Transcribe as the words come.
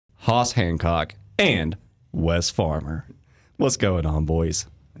Hoss Hancock, and Wes Farmer. What's going on, boys?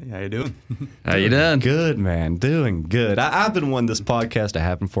 Hey, how you doing? How you doing? Good, man. Doing good. I've been wanting this podcast to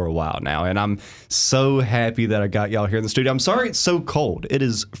happen for a while now, and I'm so happy that I got y'all here in the studio. I'm sorry it's so cold. It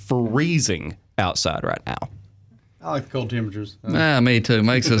is freezing outside right now. I like the cold temperatures. Me too.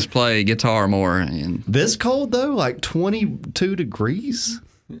 Makes us play guitar more. And This cold, though? Like 22 degrees?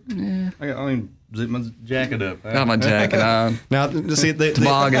 yeah, I mean, zip my jacket up. got my jacket on. Now, see,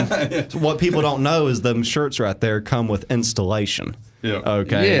 Toboggan. what people don't know is them shirts right there come with installation. Yeah.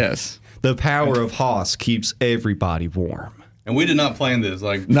 Okay? Yes. The power of Hoss keeps everybody warm. And we did not plan this.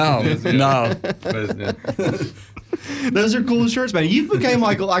 Like No, no. But, yeah. Those are cool shirts, man. You became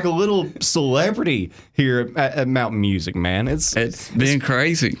like a little celebrity here at Mountain Music, man. It's been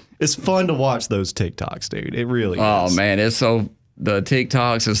crazy. It's fun to watch those TikToks, dude. It really Oh, is. man. It's so, the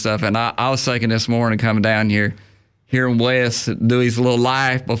TikToks and stuff. And I was thinking this morning coming down here, hearing Wes do his little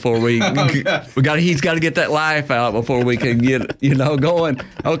life before he's got to get that life out before we can get, going.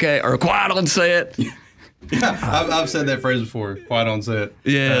 Okay, or quiet on set. Yeah, I've said that phrase before, quiet on set.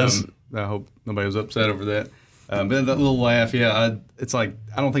 Yes. I hope nobody was upset over that. But that little laugh, it's like,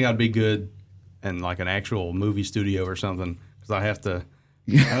 I don't think I'd be good in like an actual movie studio or something, because I have to,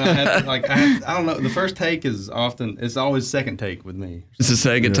 I don't know, the first take is always second take with me. It's a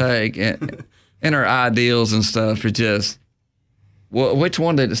second take. And our ideals and stuff are just, which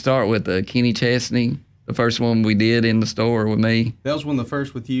one did it start with? Kenny Chesney, the first one we did in the store with me? That was one of the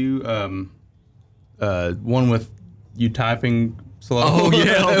first with you, one with you typing slow. Oh,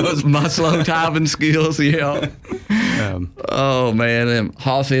 yeah, it was my slow typing skills, yeah. Oh, man, them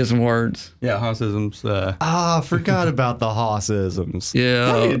Hossism words. Yeah, Hossisms. I forgot about the Hossisms.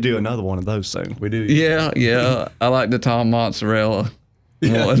 Yeah. I need to do another one of those soon. We do. Yeah. I like the Tom Mozzarella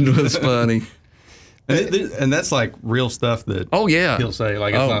one. It was funny. And that's like real stuff that Oh, yeah. he'll say.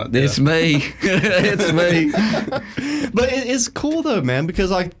 Like, it's not. It's me. It's me. But it's cool though, man,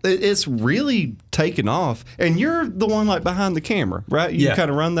 because like it's really taken off, and you're the one like behind the camera, right? You Yeah. kind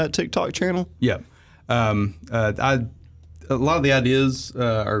of run that TikTok channel. Yeah. A lot of the ideas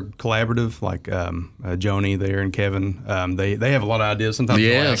are collaborative, like Joni there and Kevin. They have a lot of ideas. Sometimes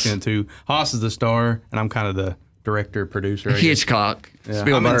Yes. they'll act into. Haas is the star, and I'm kind of the director, producer. I guess. Hitchcock. Yeah.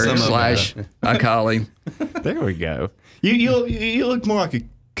 Spielberg I'm in some of /, I call him. There we go. You look more like a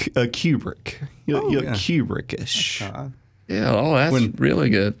Kubrick. You look yeah. Kubrickish. Yeah, that's When- really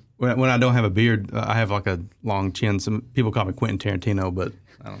good. When I don't have a beard, I have like a long chin. Some people call me Quentin Tarantino, but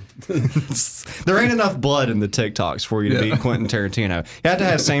I don't. There ain't enough blood in the TikToks for you to be Quentin Tarantino. You have to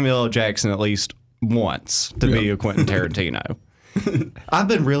have Samuel L. Jackson at least once to be a Quentin Tarantino. I've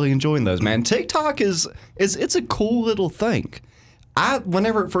been really enjoying those, man. TikTok is it's a cool little thing.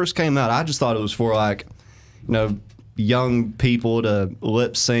 Whenever it first came out, I just thought it was for like, young people to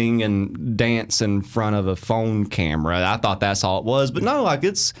lip sing and dance in front of a phone camera. I thought that's all it was, but no, like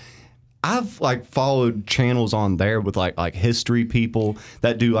I've like followed channels on there with like history people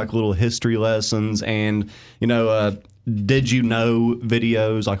that do like little history lessons and did you know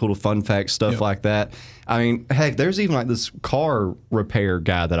videos, like little fun fact stuff like that. I mean, heck, there's even like this car repair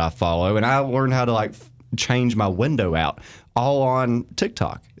guy that I follow, and I learned how to like change my window out all on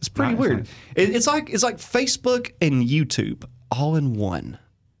TikTok. It's pretty weird. It's like Facebook and YouTube all in one,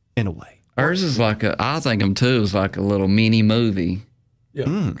 in a way. Ours is like I think them too is like a little mini movie.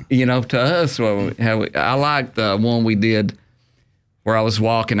 Yeah. To us, I like the one we did where I was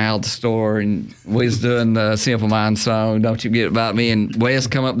walking out the store and we was doing the Simple Minds song, Don't You Get About Me, and Wes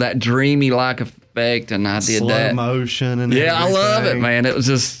come up that dreamy like effect, and I did Slow that. motion and Yeah, I love it, everything. man. It was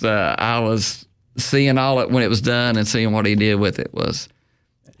just I was seeing all it when it was done and seeing what he did with it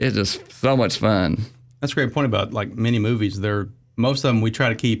it's just so much fun. That's a great point about like mini movies. Most of them we try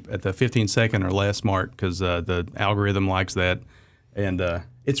to keep at the 15-second or less mark because the algorithm likes that, and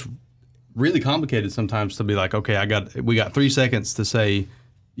it's really complicated sometimes to be like, okay, we got 3 seconds to say,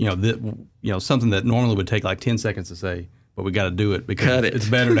 something that normally would take like 10 seconds to say, but we got to do it because it's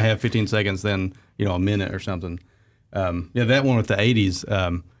better to have 15 seconds than a minute or something. That one with the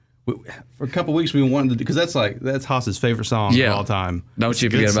 80s. For a couple of weeks we wanted to, because that's Haas's favorite song of all time. Don't you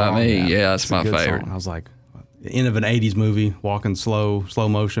forget about me. Yeah, that's my favorite. Song. I was like, the end of an 80s movie, walking slow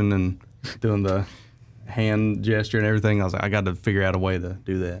motion and doing the hand gesture and everything. I was like, I got to figure out a way to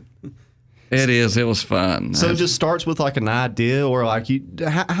do that. It was fun. So it just starts with like an idea, or like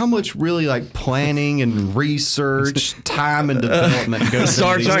how much really like planning and research, time and development goes.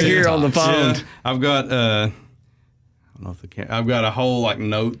 Starts right here on the phone. Yeah, I've got I've got a whole like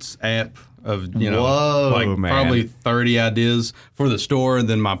notes app of Whoa, like man. probably 30 ideas for the store. And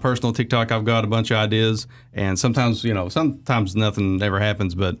then my personal TikTok, I've got a bunch of ideas. And sometimes sometimes nothing ever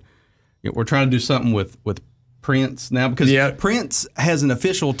happens, but we're trying to do something with Prince now because Prince has an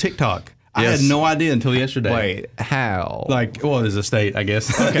official TikTok. I had no idea until yesterday. Wait, how? Like, well, there's a state, I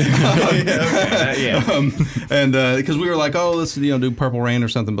guess. Okay. And because we were like, oh, let's do Purple Rain or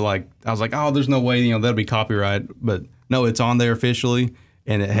something, but like I was like, oh, there's no way that'll be copyright, but no, it's on there officially,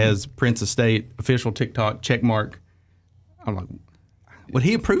 and it has Prince Estate official TikTok check mark. I'm like, would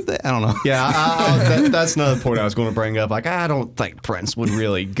he approve that? I don't know. Yeah, that's another point I was going to bring up. Like, I don't think Prince would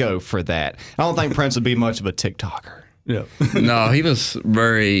really go for that. I don't think Prince would be much of a TikToker. Yeah. No, he was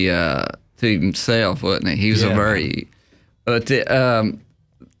very to himself, wasn't he? He was a very. But the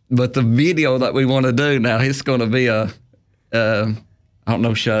video that we want to do now, it's going to be I don't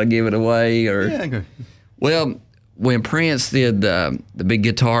know, should I give it away or? Yeah. Okay. Well, when Prince did the big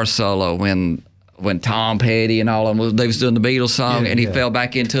guitar solo, when Tom Petty and all of them they was doing the Beatles song, and he fell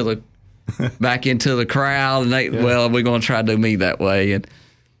back into the crowd, and well, we're going to try to do me that way, and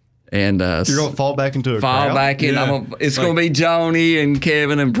you're gonna fall back into a crowd? Back in. Yeah. It's gonna be Joni and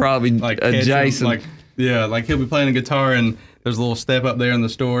Kevin and probably Jason. Like he'll be playing a guitar and there's a little step up there in the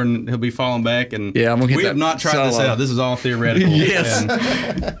store and he'll be falling back and I'm gonna we have not tried this out. This is all theoretical. Yes.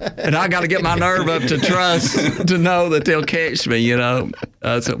 And I got to get my nerve up to trust to know that they'll catch me. That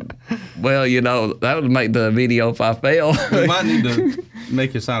would make the video if I fail. We might need to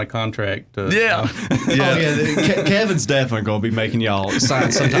make you sign a contract. Kevin's definitely going to be making y'all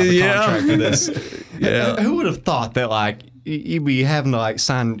sign some type of contract for this. Yeah. Who would have thought that like you'd be having to like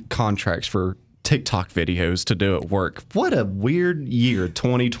sign contracts for TikTok videos to do at work? What a weird year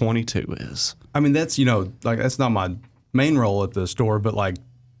 2022 is. I mean, that's like that's not my main role at the store, but like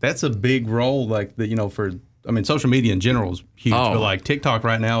that's a big role. Like that social media in general is huge, but like TikTok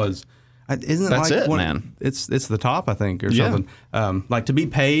right now is. Isn't it That's like it, man. It's the top, I think, or something. Like to be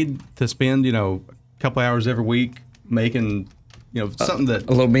paid to spend a couple hours every week making something that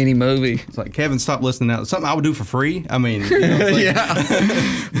a little mini movie. It's like, Kevin, stop listening now. Something I would do for free. I mean,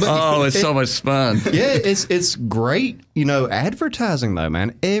 it's so much fun. Yeah, it's great. Advertising though,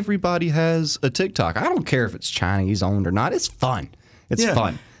 man. Everybody has a TikTok. I don't care if it's Chinese owned or not. It's fun. It's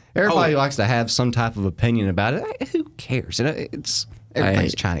fun. Everybody likes to have some type of opinion about it. Who cares? Everything's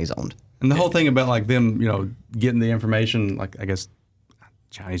Chinese owned. And the whole thing about like them, getting the information, like I guess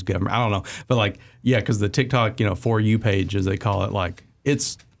Chinese government, I don't know, but like because the TikTok, For You page, as they call it, like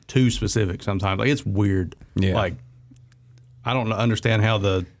it's too specific sometimes. Like it's weird. Yeah. Like I don't understand how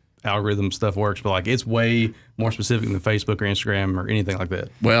the algorithm stuff works, but like it's way more specific than Facebook or Instagram or anything like that.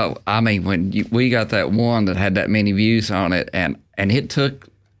 Well, I mean, when we got that one that had that many views on it, and it took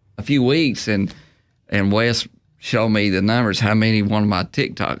a few weeks, and Wes showed me the numbers, how many one of my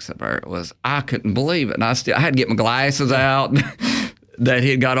TikToks it was. I couldn't believe it, and I had to get my glasses out. That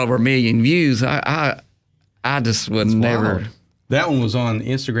he got over 1 million views. I just would never. Wild. That one was on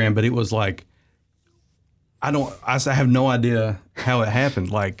Instagram, but it was like I have no idea how it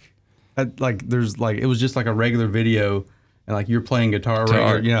happened. Like there's like it was just like a regular video, and like you're playing guitar,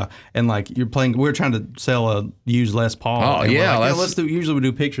 and like you're playing. We're trying to sell a used Les Paul. Oh yeah, let's do. Usually we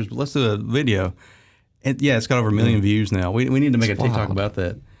do pictures, but let's do a video. And it's got over 1 million views now. We need to make a TikTok about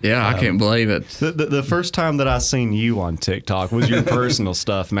that. Yeah, I can't believe it. The first time that I seen you on TikTok was your personal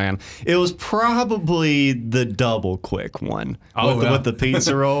stuff, man. It was probably the double quick one with the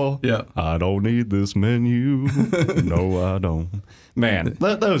pizza roll. Yeah. I don't need this menu. No, I don't. Man,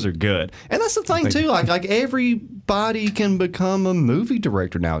 those are good. And that's the thing, too. Like everybody can become a movie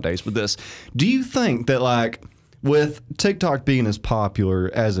director nowadays with this. Do you think that, like, with TikTok being as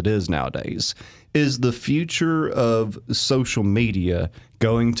popular as it is nowadays, is the future of social media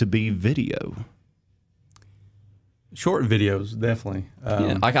going to be video? Short videos, definitely.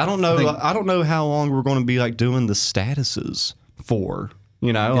 Like I don't know how long we're going to be like doing the statuses for.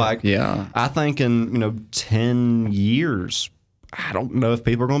 I think in 10 years, I don't know if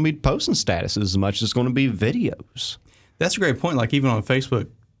people are going to be posting statuses as much as it's going to be videos. That's a great point. Like even on Facebook,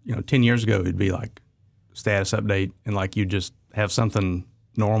 10 years ago it'd be like status update, and like you just have something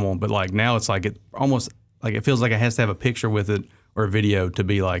normal, but like now it's like it almost like it feels like it has to have a picture with it or a video to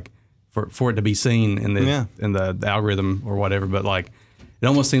be like for it to be seen in the algorithm or whatever. But like it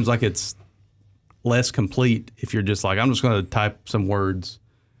almost seems like it's less complete if you're just like, I'm just going to type some words.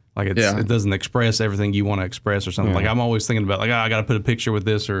 Like it doesn't express everything you want to express or something. Like I'm always thinking about like, I got to put a picture with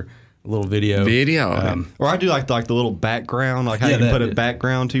this or a little video. Or I do like the little background, like how you can put a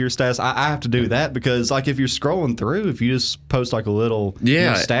background to your status. I have to do that because like if you're scrolling through, if you just post like a little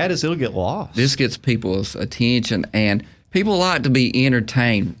status, it'll get lost. This gets people's attention, and people like to be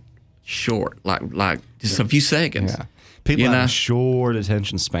entertained short, like just a few seconds. Yeah. People You have know? a short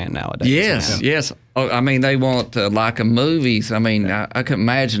attention span nowadays. Yes, yes. Oh, I mean, they want like a movies. I mean, I could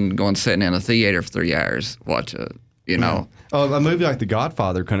imagine going sitting in a theater for 3 hours, watch a, you know. Oh, a movie like The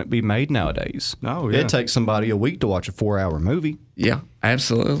Godfather couldn't be made nowadays. Oh, yeah. It takes somebody a week to watch a 4-hour movie. Yeah,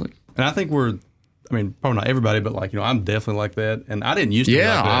 absolutely. And I think probably not everybody, but like, I'm definitely like that. And I didn't used to be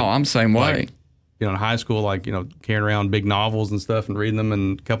Yeah, like that. I'm the same way. Like, in high school, like, carrying around big novels and stuff and reading them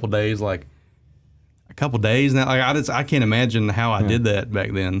in a couple days, now. Like, I can't imagine how I did that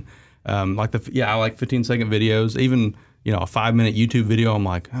back then. I like 15-second videos. Even, a 5-minute YouTube video, I'm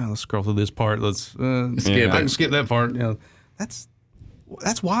like, let's scroll through this part. Let's Skip I it. can skip that part.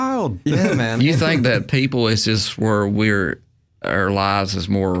 That's wild. Yeah, man. You think that people is just where our lives is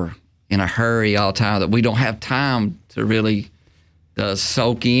more in a hurry all the time, that we don't have time to really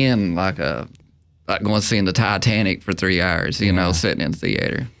soak in like going seeing the Titanic for 3 hours, sitting in the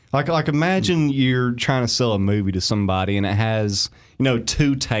theater. Like imagine you're trying to sell a movie to somebody and it has,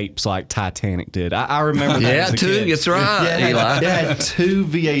 2 tapes like Titanic did. I remember that. Yeah, as a 2. kid. That's right, Eli. It had 2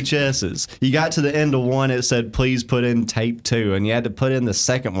 VHSs. You got to the end of one, it said, please put in tape 2, and you had to put in the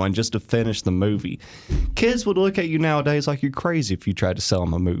second one just to finish the movie. Kids would look at you nowadays like you're crazy if you tried to sell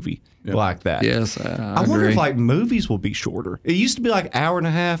them a movie like that. Yes, I wonder if like movies will be shorter. It used to be like hour and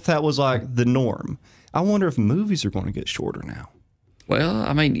a half. That was like the norm. I wonder if movies are going to get shorter now. Well,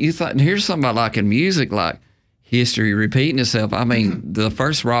 I mean, here's something about like in music, like history repeating itself. I mean, the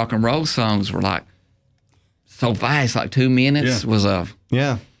first rock and roll songs were like so fast, like 2 minutes was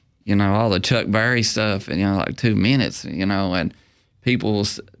Yeah. all the Chuck Berry stuff, and like 2 minutes, and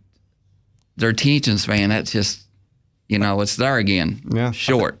people's their attention span, that's just, it's there again. Yeah.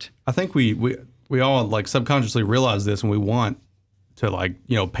 Short. I think we all like subconsciously realize this, and we want to like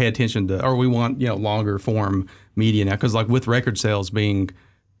pay attention to, or we want longer form media now, because like with record sales being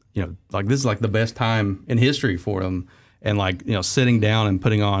like this is like the best time in history for them, and like sitting down and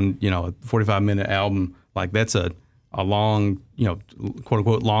putting on a 45-minute album, like that's a long quote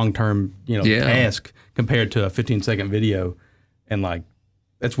unquote long term task compared to a 15-second video, and like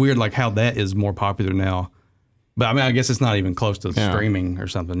that's weird like how that is more popular now. But I mean, I guess it's not even close to streaming or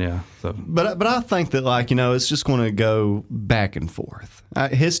something, So, But I think that like it's just going to go back and forth.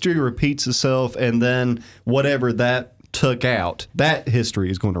 History repeats itself, and then whatever that took out, that history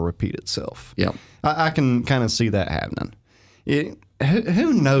is going to repeat itself. Yep. I can kind of see that happening.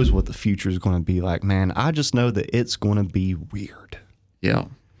 Who knows what the future is going to be like, man? I just know that it's going to be weird. Yeah.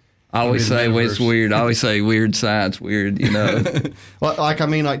 I always say it's weird. I always say weird science, weird,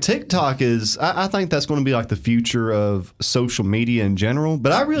 Like TikTok is, I think that's going to be like the future of social media in general.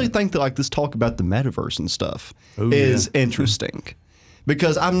 But I really think that like this talk about the metaverse and stuff is interesting.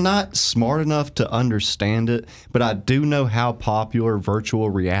 Because I'm not smart enough to understand it, but I do know how popular virtual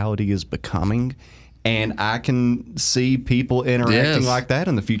reality is becoming. And I can see people interacting like that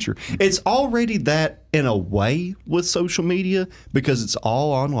in the future. It's already that in a way with social media, because it's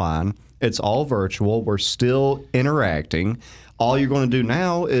all online. It's all virtual. We're still interacting. All you're going to do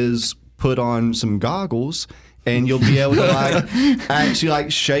now is put on some goggles, and you'll be able to like actually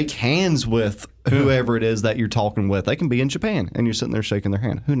like shake hands with whoever it is that you're talking with. They can be in Japan, and you're sitting there shaking their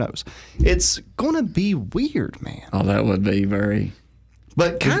hand. Who knows? It's going to be weird, man. Oh, that would be very...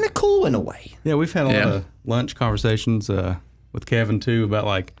 But kind of cool in a way. Yeah, we've had a lot of lunch conversations with Kevin too about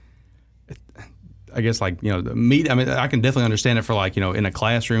like, I guess like the meet. I mean, I can definitely understand it for like in a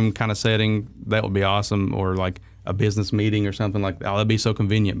classroom kind of setting, that would be awesome, or like a business meeting or something like that. Oh, that'd be so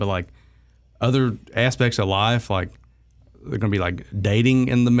convenient. But like other aspects of life, like they're gonna be like dating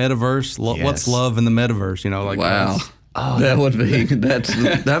in the metaverse. What's love in the metaverse? Like wow. Oh, that would be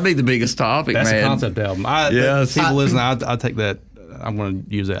that'd be the biggest topic, that's man. a concept album. People listen. I take that. I'm going to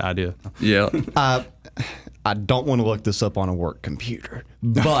use that idea. Yeah. I don't want to look this up on a work computer,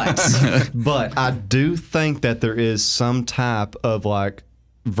 but I do think that there is some type of like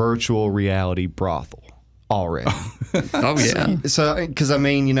virtual reality brothel already. Oh yeah. So because I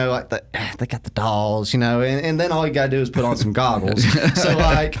mean, like they got the dolls, and then all you got to do is put on some goggles. So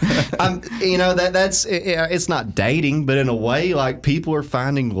like, that's it's not dating, but in a way, like people are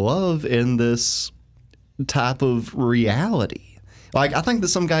finding love in this type of reality. Like, I think that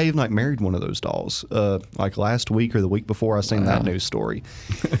some guy even like married one of those dolls, like last week or the week before. I seen that news story.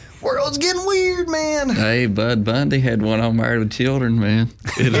 World's getting weird, man. Hey, Bud Bundy had one on Married with Children, man.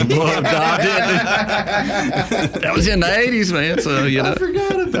 It was that was in the 80s, man. So I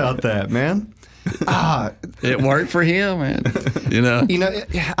forgot about that, man. It worked for him, man.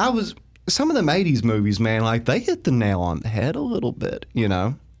 I was some of them 80s movies, man. Like they hit the nail on the head a little bit.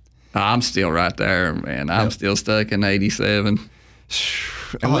 I'm still right there, man. I'm still stuck in 87.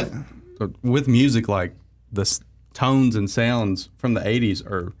 And with music, like the tones and sounds from the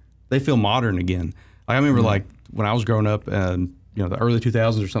 80s they feel modern again. Like, I remember like when I was growing up and, the early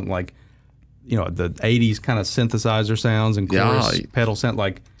 2000s or something, like, the 80s kind of synthesizer sounds and chorus pedal sound,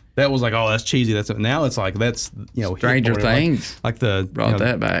 like that was like, oh, that's cheesy. Now it's like, that's, Stranger Things. Like the brought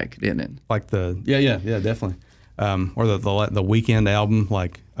that back, didn't it? Like yeah, definitely. Or the Weekend album,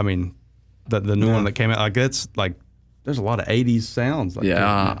 like, I mean, the new one that came out, like, it's like, there's a lot of 80s sounds. Like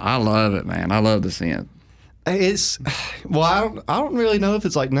I love it, man. I love the synth. It's I don't really know if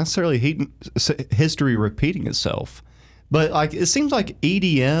it's like necessarily history repeating itself, but like it seems like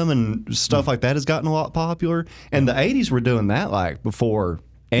EDM and stuff like that has gotten a lot popular, and the 80s were doing that like before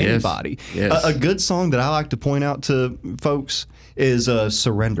anybody. Yes. A good song that I like to point out to folks is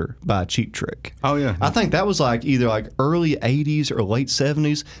 "Surrender" by Cheap Trick. Oh yeah, I think that was like either like early 80s or late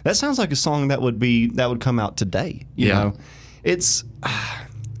 70s. That sounds like a song that would come out today. You know, it's.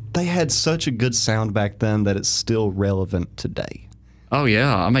 They had such a good sound back then that it's still relevant today. Oh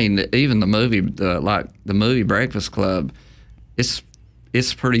yeah, I mean, even the movie, the movie Breakfast Club, it's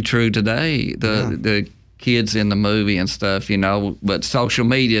pretty true today. The kids in the movie and stuff, but social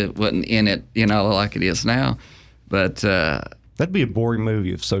media wasn't in it, like it is now. But that'd be a boring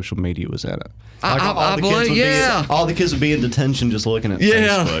movie if social media was in it. Like all the kids would be in detention just looking at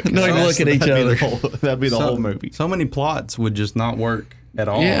Facebook. Look at each other. That'd be the whole movie. So many plots would just not work at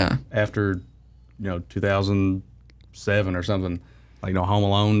all after 2007 or something. Like Home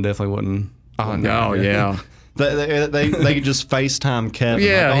Alone definitely wouldn't. Oh no, yeah. They could just FaceTime Kevin.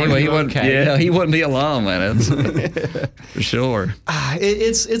 Yeah, like, he wouldn't. Okay? Yeah, he wouldn't be alone, man. For sure.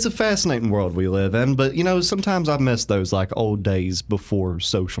 It's a fascinating world we live in, but sometimes I miss those like old days before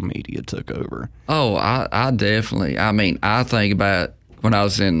social media took over. Oh, I definitely. I mean, I think about when I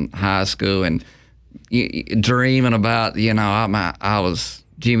was in high school and dreaming about, I was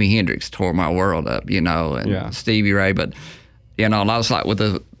Jimi Hendrix tore my world up, and Stevie Ray, but and I was like with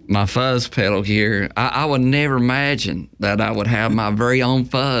my fuzz pedal here, I would never imagine that I would have my very own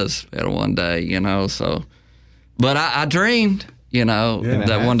fuzz pedal one day, so, but I dreamed,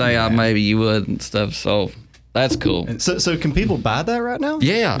 that one day maybe you would and stuff, so that's cool. So can people buy that right now?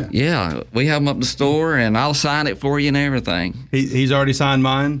 Yeah. We have them up the store, and I'll sign it for you and everything. He's already signed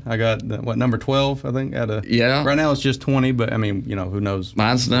mine. I got number 12, I think. Right now it's just 20, but I mean, who knows?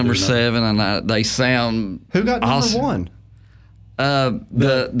 Mine's number 7, and they sound. Who got number awesome. 1?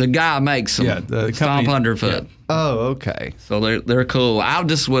 The guy makes them. The Stomp company, Underfoot. Yeah. Oh, okay. So they're cool.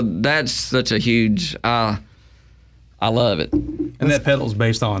 That's such a huge. I love it. And that pedal's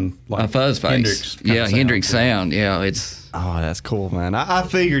based on like a fuzz face. Hendrix sound. Yeah, it's. Oh, that's cool, man. I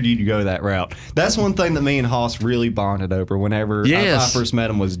figured you'd go that route. That's one thing that me and Hoss really bonded over whenever I first met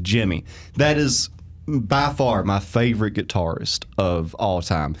him was Jimmy. That is by far my favorite guitarist of all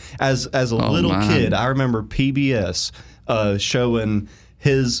time. As a little kid, I remember PBS showing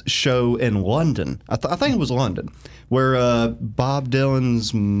his show in London. I think it was London, where Bob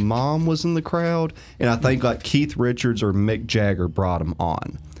Dylan's mom was in the crowd, and I think like Keith Richards or Mick Jagger brought him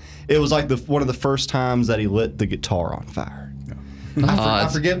on. It was like one of the first times that he lit the guitar on fire. I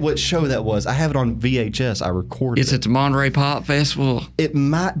forget what show that was. I have it on VHS. I recorded it. Is it the Monterey Pop Festival? It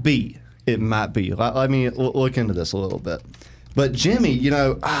might be. Let me look into this a little bit. But Jimmy,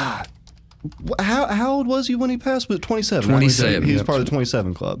 how old was he when he passed? Was it 27? 27. He was part of the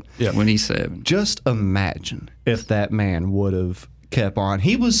 27 Club. Yeah. 27. Just imagine if that man would have kept on.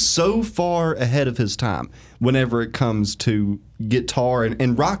 He was so far ahead of his time whenever it comes to guitar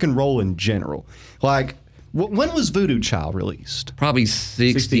and rock and roll in general. Like, when was Voodoo Child released? Probably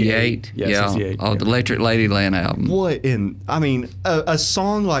 68. Yeah, 68. Oh, the Electric Ladyland album. A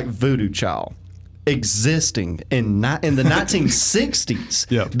song like Voodoo Child existing in the 1960s.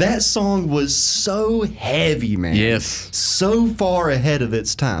 Yeah. That song was so heavy, man. Yes. So far ahead of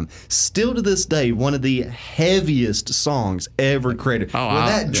its time. Still to this day, one of the heaviest songs ever created. When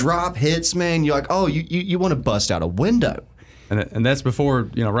that drop hits, man, you're like, oh, you want to bust out a window. And that's before,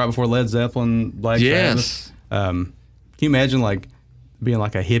 right before Led Zeppelin, Black Sabbath. Can you imagine like being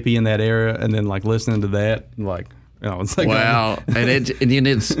like a hippie in that era and then like listening to that and like, it's like wow, and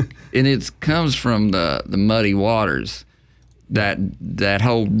it comes from the Muddy Waters, that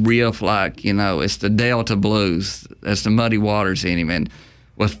whole riff, like it's the Delta blues. That's the Muddy Waters in him, and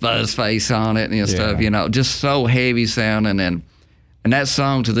with Fuzzface on it and stuff. Just so heavy sounding, and that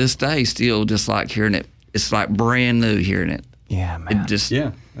song to this day still just like hearing it. It's like brand new hearing it. Yeah, man. It just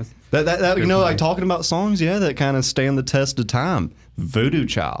that like talking about songs, that kind of stand the test of time. Voodoo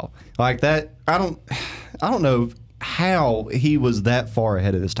Child, like that. I don't know how he was that far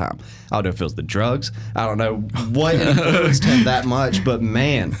ahead of his time. I don't know if it was the drugs. I don't know what influenced him that much, but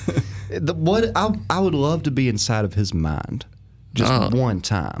man, I would love to be inside of his mind just one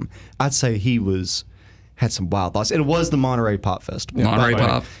time. I'd say he had some wild thoughts. It was the Monterey Pop Festival. Monterey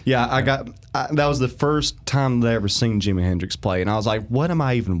Pop. Yeah, that was the first time that I ever seen Jimi Hendrix play, and I was like, what am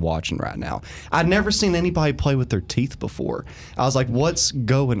I even watching right now? I'd never seen anybody play with their teeth before. I was like, what's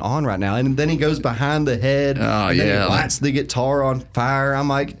going on right now? And then he goes behind the head, and then he lights the guitar on fire. I'm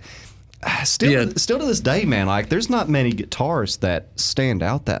like, still to this day, man, like there's not many guitarists that stand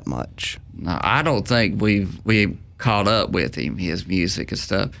out that much. No, I don't think we've caught up with him, his music and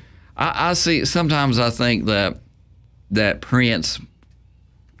stuff. I see. Sometimes I think that Prince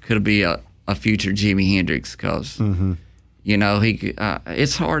could be a future Jimi Hendrix because you know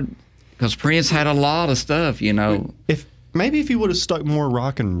it's hard because Prince had a lot of stuff. You know, if he would have stuck more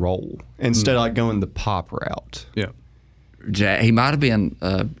rock and roll instead of like going the pop route. Yeah, he might have been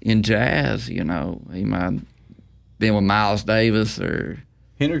in jazz. You know, he might have been with Miles Davis or.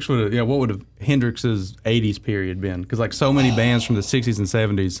 Hendrix would have. Yeah, what would have Hendrix's '80s period been? Because like so many bands from the '60s and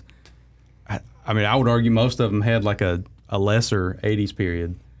 '70s. I mean, I would argue most of them had like a lesser '80s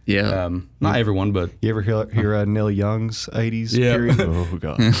period. Yeah, not everyone, but you ever hear Neil Young's '80s period? Oh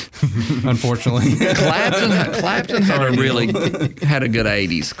god, unfortunately, Clapton had a good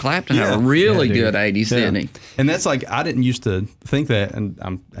 '80s. Clapton had a really good '80s, didn't he? And that's like I didn't used to think that, and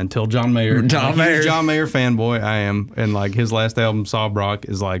until John Mayer. John Mayer fanboy, I am, and like his last album, Sob Rock,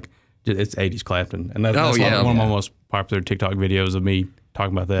 is like it's '80s Clapton, and that's like one of my most popular TikTok videos of me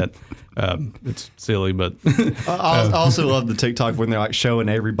talking about that. It's silly, but I also love the TikTok when they're like showing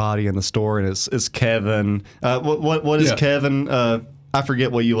everybody in the store, and it's Kevin. What is Kevin? I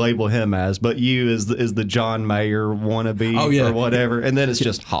forget what you label him as, but you is the John Mayer wannabe or whatever, and then it's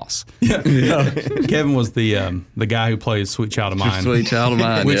just Haas. Kevin was the guy who plays Sweet Child of Mine. Sweet Child of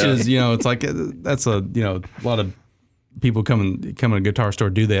Mine, which is it's like that's a a lot of people come in a guitar store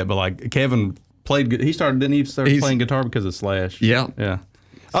do that, but like Kevin played. He started playing guitar because of Slash. Yeah.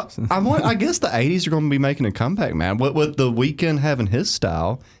 I guess the '80s are going to be making a comeback, man. With The Weeknd having his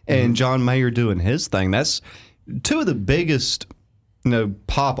style and John Mayer doing his thing, that's two of the biggest,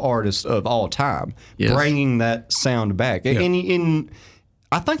 pop artists of all time, bringing that sound back. Yeah. And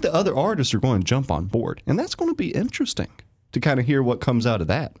I think the other artists are going to jump on board, and that's going to be interesting to kind of hear what comes out of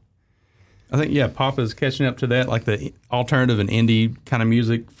that. I think pop is catching up to that. Like the alternative and indie kind of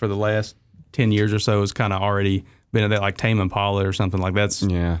music for the last 10 years or so has kind of already been at that, like Tame Impala or something like that's.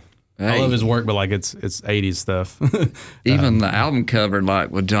 Yeah. I love his work, but like it's 80s stuff. Even the album cover,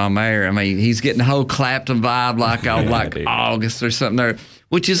 like with John Mayer, I mean, he's getting the whole Clapton vibe, like on August or something there,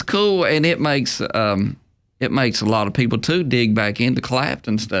 which is cool, and it makes a lot of people too dig back into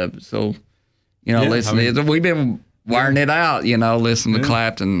Clapton stuff. So, listen, we've been wiring it out, listening to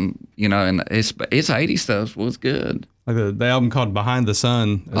Clapton, and it's 80s stuff was good. Like the album called Behind the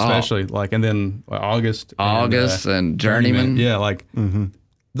Sun, especially and then August and Journeyman. Yeah, like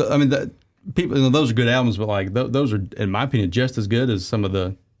people, those are good albums, but like those are, in my opinion, just as good as some of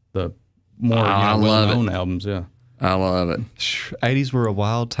the more well-known albums. Yeah, I love it. '80s were a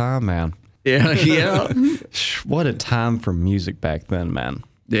wild time, man. Yeah. What a time for music back then, man.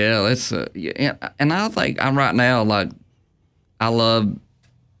 Yeah, that's and I think I'm right now like I love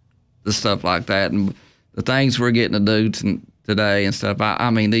the stuff like that and the things we're getting to do today and stuff. I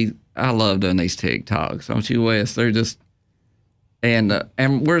mean, I love doing these TikToks, don't you, Wes? They're just and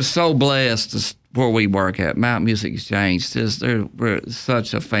we're so blessed where we work at Mountain Music Exchange. We're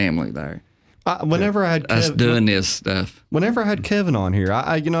such a family there. Whenever I had us doing this stuff. Whenever I had Kevin on here,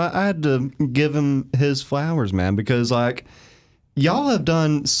 I had to give him his flowers, man, because like y'all have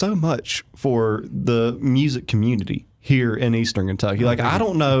done so much for the music community here in Eastern Kentucky. Like I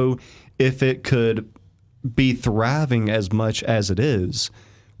don't know if it could be thriving as much as it is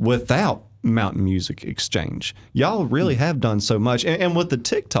without Mountain Music Exchange. Y'all really have done so much. And with the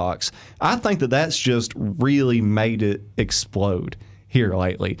TikToks, I think that's just really made it explode here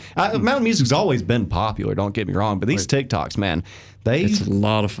lately. Mountain Music's always been popular, don't get me wrong, but these TikToks, man, it's a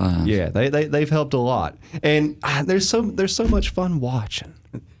lot of fun. Yeah, they've helped a lot. And there's so much fun watching.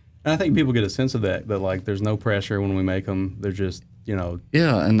 And I think people get a sense of that like there's no pressure when we make them. They're just,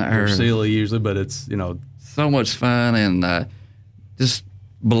 and they're silly usually, but it's, so much fun and just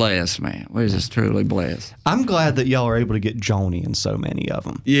blessed, man. We're just truly blessed. I'm glad that y'all are able to get Joni in so many of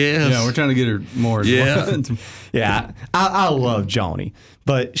them. Yes. Yeah, we're trying to get her more. Yeah. Yeah, I love Joni,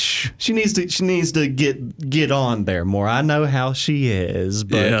 but she needs to get on there more. I know how she is,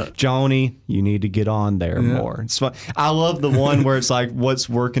 but Yeah. Joni, you need to get on there more. It's fun. I love the one where it's like, what's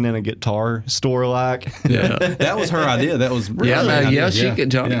working in a guitar store like? Yeah, that was her idea. That was really Yeah, her no, idea.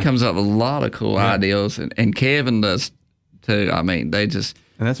 Johnny comes up with a lot of cool ideas, and Kevin does too. I mean, they just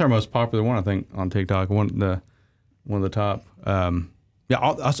And that's our most popular one, I think, on TikTok. One of the top.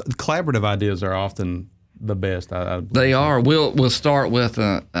 Collaborative ideas are often the best. they are. We'll start with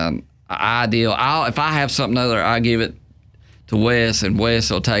an ideal. If I have something other, I give it to Wes, and Wes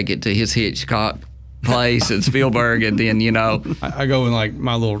will take it to his Hitchcock place at Spielberg, and then I go in like in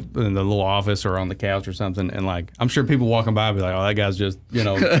the little office or on the couch or something, and like I'm sure people walking by be like, "Oh, that guy's just he's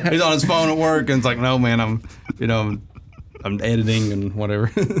on his phone at work," and it's like, "No, man, I'm editing and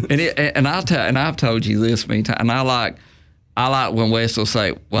whatever." and I've told you this many times, and I like when Wes will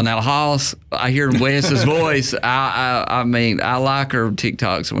say, "Well, now, Hoss," I hear Wes's voice. I mean, I like her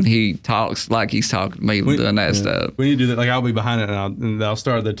TikToks when he talks like he's talking to me, doing that stuff. We need to do that. Like I'll be behind it, and I'll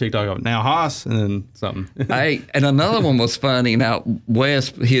start the TikTok of now Hoss, and then something. Hey, and another one was funny. Now, Wes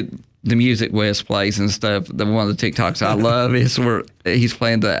hit the music Wes plays and stuff. One of the TikToks I love is where he's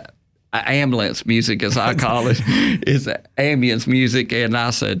playing the ambulance music, as I call it. It's ambience music, and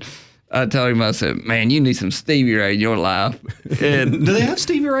I told him, I said, "Man, you need some Stevie Ray in your life." And Do they have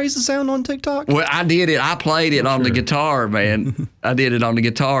Stevie Ray's sound on TikTok? well, I did it. I played it on the guitar, man. I did it on the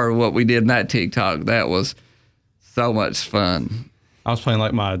guitar. What we did in that TikTok, that was so much fun. I was playing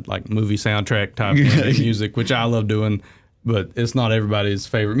like my movie soundtrack type of music, which I love doing, but it's not everybody's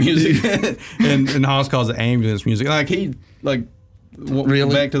favorite music. and Hoss calls it ambulance music.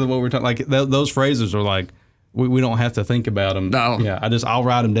 Really? Back to what we're talking. Like those phrases are like. We don't have to think about them. No. Yeah, I'll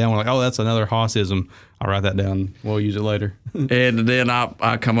write them down. We're like, oh, that's another Hossism. I'll write that down. We'll use it later. And then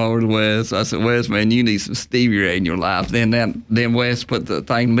I come over to Wes. I said, "Wes, man, you need some Stevie Ray in your life." Then Wes put the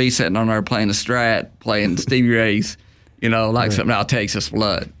thing, me sitting on there playing the Strat, playing Stevie Ray's, something out of Texas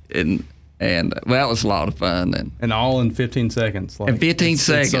Blood. And well, that was a lot of fun. And all in 15 seconds. In 15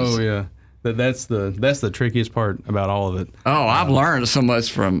 seconds. So yeah. That's the trickiest part about all of it. Oh, I've learned so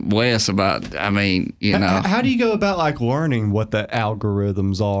much from Wes about, How do you go about like learning what the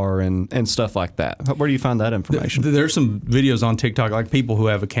algorithms are and stuff like that? Where do you find that information? There's some videos on TikTok, like people who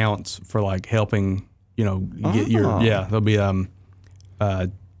have accounts for like helping, get there'll be, I'm not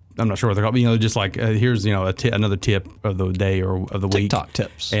sure what they're called, but, just like, here's, another tip of the day or of the week. TikTok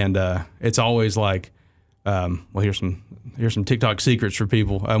tips. And it's always like, here's some TikTok secrets for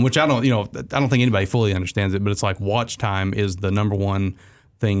people, which I don't think anybody fully understands it, but it's like watch time is the number one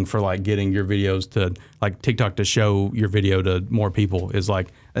thing for like getting your videos to like TikTok to show your video to more people is like,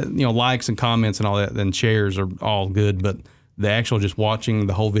 likes and comments and all that and shares are all good, but the actual just watching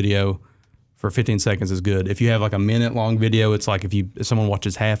the whole video for 15 seconds is good. If you have like a minute long video, it's like if someone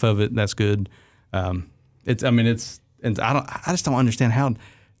watches half of it, that's good. I just don't understand how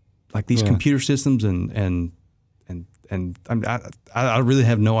like these computer systems and I really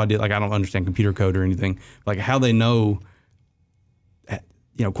have no idea. Like I don't understand computer code or anything. Like how they know,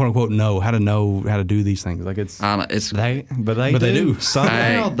 quote unquote, know how to do these things. Like They do.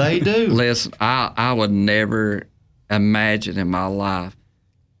 Somehow they do. Listen, I would never imagine in my life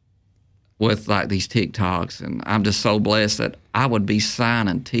with like these TikToks, and I'm just so blessed that I would be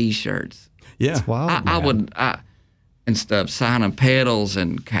signing T-shirts. Yeah, it's wild, I would and stuff, signing pedals,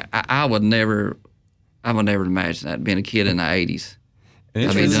 and I would never imagine that being a kid in the '80s.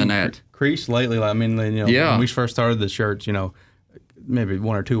 I've been doing that. Creased lately. When we first started the shirts, maybe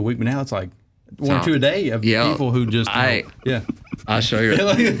one or two a week, but now it's like one or two a day of people who just I'll show you.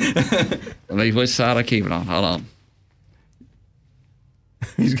 Let me which side I keep it on. Hold on.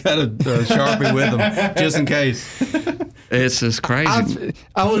 He's got a Sharpie with him just in case. It's just crazy.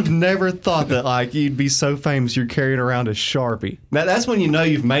 I would have never thought that like you'd be so famous you're carrying around a Sharpie. That's when you know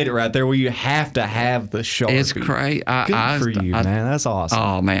you've made it right there, where you have to have the Sharpie. It's crazy. Good for you, man. That's awesome.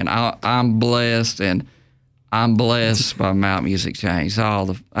 Oh man, I'm blessed, and I'm blessed by Mount Music Change.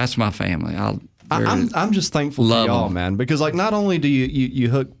 That's my family. I'm just thankful for y'all, man, because like not only do you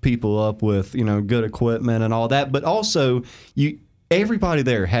hook people up with good equipment and all that, but also everybody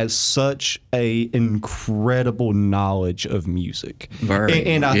there has such a incredible knowledge of music.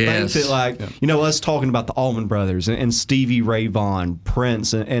 And I think that like, us talking about the Allman Brothers and Stevie Ray Vaughan,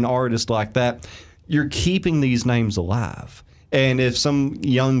 Prince, and artists like that, you're keeping these names alive. And if some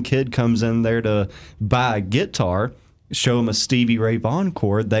young kid comes in there to buy a guitar, show them a Stevie Ray Vaughan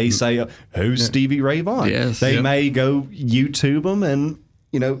chord, they say, who's Stevie Ray Vaughan? Yes. They may go YouTube them and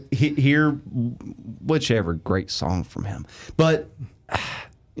hear whichever great song from him. But,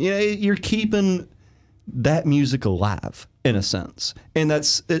 you're keeping that music alive in a sense. And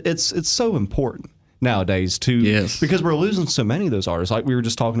it's so important nowadays too. Yes. Because we're losing so many of those artists. Like we were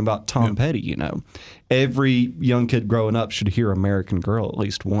just talking about Tom Petty, Every young kid growing up should hear American Girl at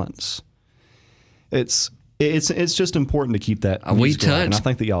least once. It's just important to keep that music alive, and I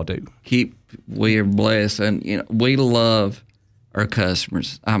think that y'all do. We are blessed, and we love our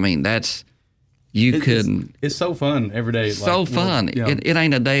customers. I mean, it's so fun every day. So fun. It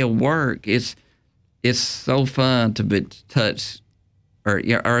ain't a day of work. It's so fun to be touched.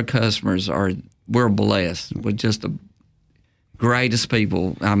 Our customers we're blessed with just the greatest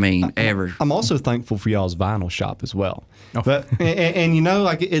people, ever. I'm also thankful for y'all's vinyl shop as well. Oh. But and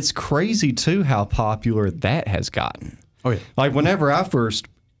it's crazy too how popular that has gotten. Oh yeah. Like whenever I first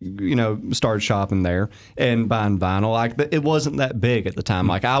started shopping there and buying vinyl, it wasn't that big at the time.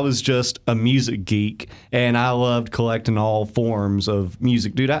 Like I was just a music geek and I loved collecting all forms of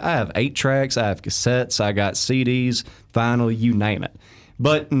music. Dude, I have 8 tracks, I have cassettes, I got CDs, vinyl, you name it.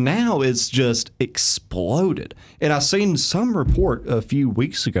 But now it's just exploded. And I seen some report a few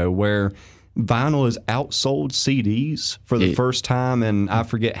weeks ago where vinyl has outsold CDs for the first time in I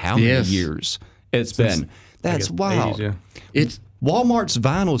forget how many years it's been. That's wild. 80s, yeah. Walmart's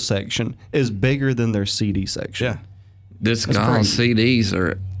vinyl section is bigger than their CD section. Yeah. This gone CDs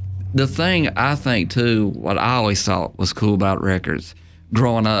are the thing. I think too, what I always thought was cool about records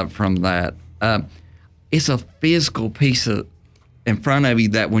growing up from that, it's a physical piece in front of you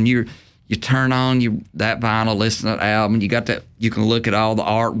that when you turn on that vinyl, listen to that album, you got that, you can look at all the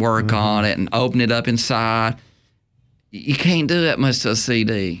artwork on it and open it up inside. You can't do that much to a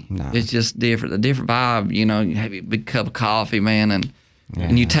CD. No. It's just different. A different vibe, you have a big cup of coffee, man,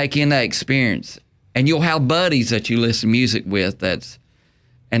 and you take in that experience. And you'll have buddies that you listen to music with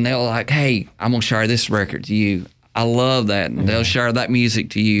and they'll like, hey, I'm going to share this record to you. I love that. And they'll share that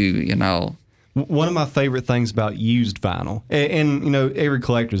music to you, One of my favorite things about used vinyl, and every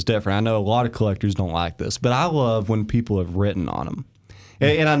collector is different. I know a lot of collectors don't like this, but I love when people have written on them.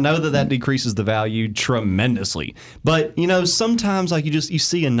 And I know that decreases the value tremendously. But, sometimes like you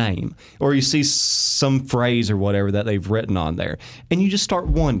see a name or you see some phrase or whatever that they've written on there. And you just start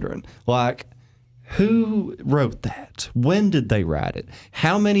wondering, like, who wrote that? When did they write it?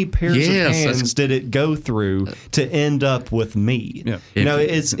 How many pairs of hands did it go through to end up with me? Yeah.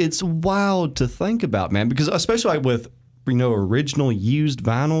 It's wild to think about, man, because especially like with, original used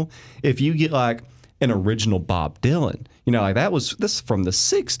vinyl, if you get like an original Bob Dylan, this is from the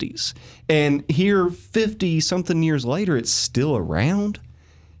 60s. And here 50 something years later, it's still around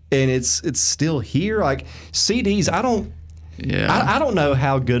and it's still here. Like CDs, I don't know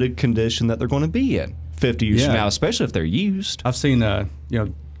how good a condition that they're going to be in 50 years from now, especially if they're used. I've seen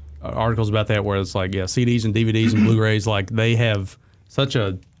articles about that where it's like CDs and DVDs and Blu-rays, like they have such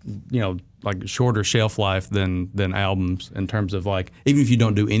a like shorter shelf life than albums in terms of like, even if you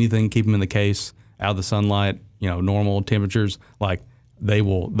don't do anything, keep them in the case out of the sunlight, normal temperatures, like that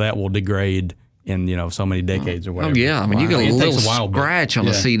will degrade in so many decades or whatever. Oh yeah, I mean you get a little scratch on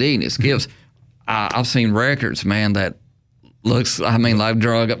a CD and it gives. I've seen records, man, that looks, like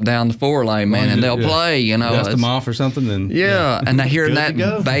drug up down the 4-lane, man, and they'll play, dust them off or something, then and I hear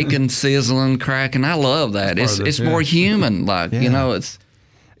that bacon sizzling, cracking. I love that. It's more human, like it's.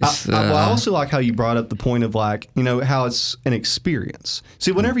 I also like how you brought up the point of like how it's an experience.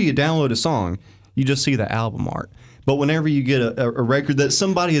 See, whenever you download a song, you just see the album art. But whenever you get a record that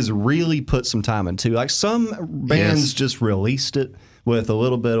somebody has really put some time into, like some bands just released it with a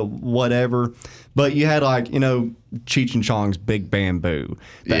little bit of whatever, but you had like, Cheech and Chong's Big Bamboo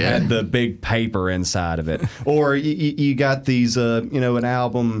that had the big paper inside of it. Or you got these, an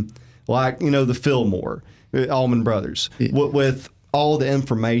album like, the Fillmore, Allman Brothers, with all the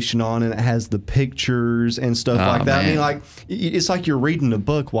information on it. It has the pictures and stuff like that. Man. I mean, it's like you're reading a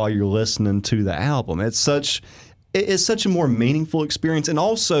book while you're listening to the album. It's such a more meaningful experience. And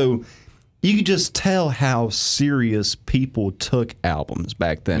also, you could just tell how serious people took albums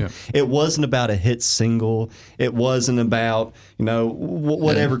back then. Yeah. It wasn't about a hit single. It wasn't about,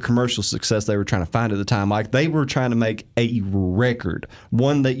 whatever commercial success they were trying to find at the time. Like, they were trying to make a record,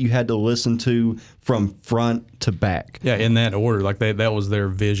 one that you had to listen to from front to back. Yeah, in that order. Like, that was their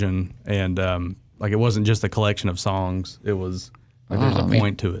vision. And, it wasn't just a collection of songs. It was... there's a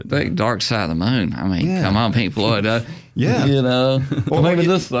point to it. Big Dark Side of the Moon. Come on, Pink Floyd. Well, maybe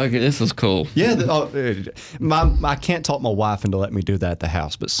this is cool. Yeah, I can't talk my wife into letting me do that at the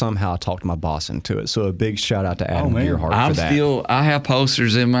house, but somehow I talked my boss into it. So a big shout out to Adam Gearhart for that. I have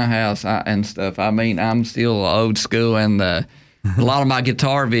posters in my house and stuff. I'm still old school, and a lot of my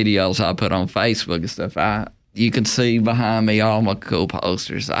guitar videos I put on Facebook and stuff, you can see behind me all my cool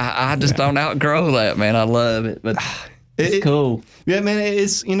posters. I just don't outgrow that, man. I love it, but it's cool. Yeah, man.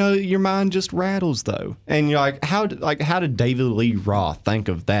 It's your mind just rattles though, and you're like, how did David Lee Roth think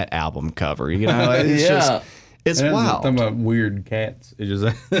of that album cover? It's just it's wild. Talking about weird cats. It's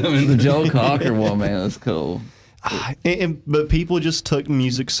just the Joe Cocker one, man. That's cool. But people just took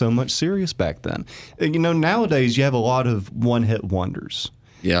music so much serious back then. Nowadays you have a lot of one-hit wonders.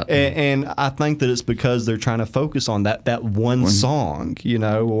 Yeah, and I think that it's because they're trying to focus on that one song,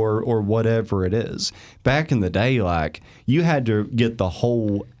 or whatever it is. Back in the day, like, you had to get the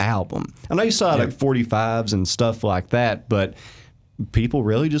whole album. I know you saw like 45s and stuff like that, but people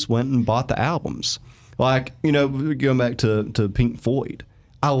really just went and bought the albums. Like, going back to Pink Floyd.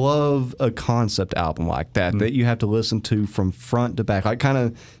 I love a concept album like that that you have to listen to from front to back, like kind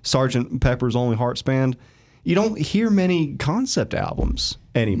of Sgt. Pepper's Lonely Hearts Band. You don't hear many concept albums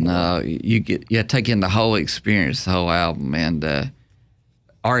anymore. No, you take in the whole experience, the whole album, and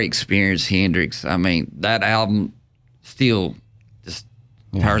our experience, Hendrix. I mean, that album still just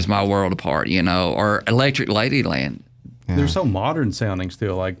tears my world apart, Or Electric Ladyland. Yeah. They're so modern sounding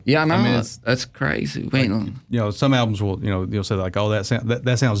still. Like, I mean, that's crazy. Some albums will, you'll say like, oh,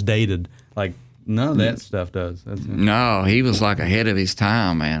 that sounds dated. Like, none of that stuff does. No, he was like ahead of his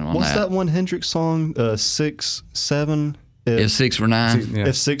time, man. What's that one Hendrix song? 6, 7. If 6 were 9.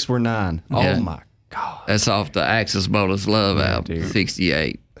 If 6 were 9. Yeah. Oh my God. That's off the Axis Boldest Love album,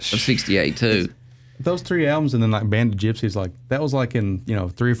 68. 68 too. Those 3 albums and then like Band of Gypsies, like that was like in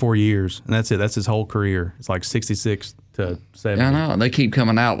 3 or 4 years, and that's it. That's his whole career. It's like 66 to 70. I know. They keep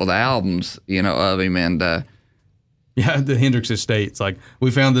coming out with albums, of him, and the Hendrix Estates. Like, we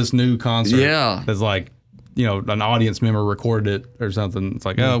found this new concert. Yeah. That's like, an audience member recorded it or something. It's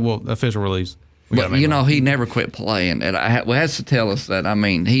like, official release. But he never quit playing, and has to tell us that. I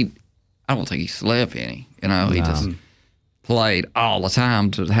mean, I don't think he slept any. He just played all the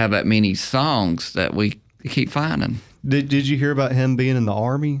time to have that many songs that we keep finding. Did you hear about him being in the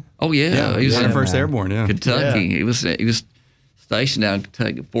Army? Oh yeah, he was in the 1st Airborne. Yeah, Kentucky. Yeah. He was stationed down in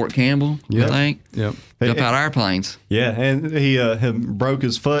Kentucky, Fort Campbell. I think. Yep. Jump out airplanes. Yeah, and he broke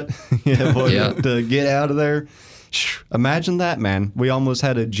his foot to get out of there. Imagine that, man. We almost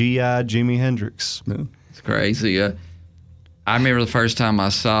had a GI Jimi Hendrix. Yeah. It's crazy. I remember the first time I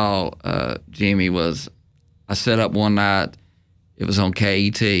saw Jimmy was, I set up one night. It was on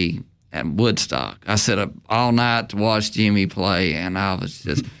KET at Woodstock. I set up all night to watch Jimmy play, and I was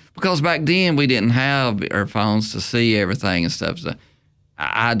just, because back then we didn't have our phones to see everything and stuff. So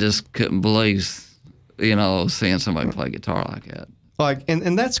I just couldn't believe, seeing somebody play guitar like that. Like,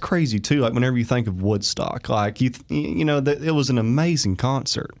 and that's crazy too. Like, whenever you think of Woodstock, like it was an amazing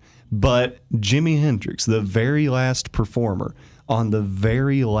concert, but Jimi Hendrix, the very last performer on the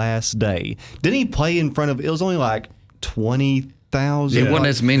very last day, didn't he play in front of? It was only like 20,000. It wasn't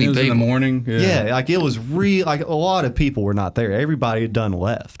as many people in the morning. Yeah, like it was like a lot of people were not there. Everybody had done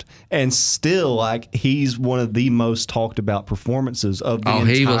left, and still, like, he's one of the most talked about performances of the entire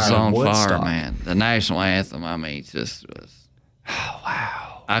he was on Woodstock. fire, man. The national anthem. I mean, it just was. Oh,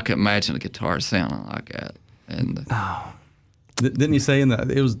 wow. I couldn't imagine a guitar sounding like that. And didn't he say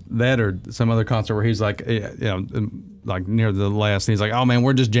it was that or some other concert where he's like, like near the last, and he's like, oh man,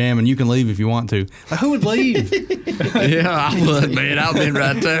 we're just jamming. You can leave if you want to. Like, who would leave? Yeah, I would, man. I've been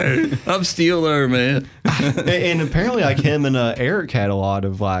right there. I'm still there, man. And apparently, like, him and Eric had a lot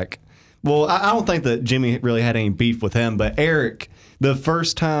of like. Well, I don't think that Jimmy really had any beef with him, but Eric, the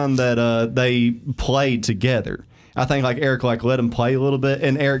first time that they played together, I think like Eric let him play a little bit,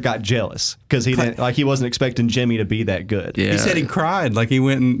 and Eric got jealous because he wasn't expecting Jimmy to be that good. Yeah. He said he cried, like he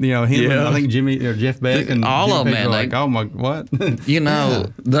went and and I think Jimmy or Jeff Beck and all Jim of them, Beck man. were like, oh my, what?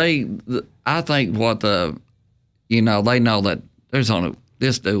 I think they know that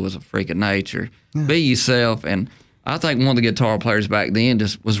this dude was a freak of nature. Yeah. Be yourself, and I think one of the guitar players back then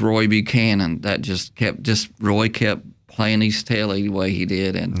just was Roy Buchanan. That Roy kept playing his telly the way he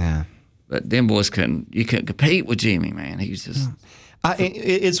did, and. Yeah. But them boys couldn't compete with Jimmy, man. He was just.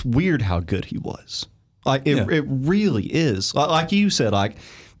 It's weird how good he was. Like it really is. Like you said, like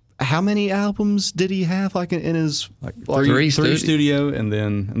how many albums did he have? Like in his three studio,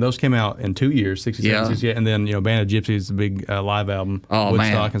 and those came out in 2 years, 67, 68, and then Band of Gypsies, the big live album,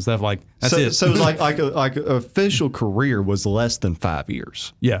 Woodstock and stuff like. That's it. So it was like official career was less than 5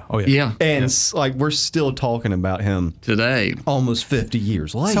 years. Yeah. Oh yeah. Yeah. And like we're still talking about him today, almost 50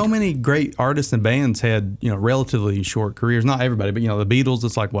 years later. So many great artists and bands had relatively short careers. Not everybody, but the Beatles,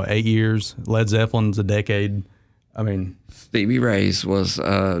 it's like 8 years. Led Zeppelin's a decade. I mean, Stevie Ray's was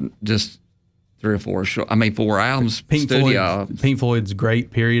just 3 or 4 4 albums. Pink Floyd's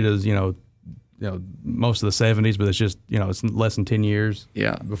great period is most of the 70s, but it's just it's less than 10 years.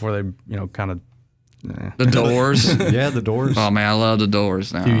 Yeah. Before they kind of. The Doors. Yeah, the Doors. Oh man, I love the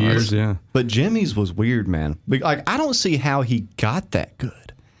Doors now. Few years, yeah. But Jimmy's was weird, man. Like, I don't see how he got that good.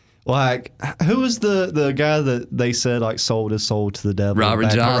 Like, who was the guy that they said like sold his soul to the devil? Robert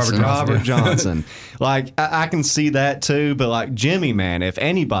Johnson. Robert Johnson. Like, I can see that too. But like Jimmy, man, if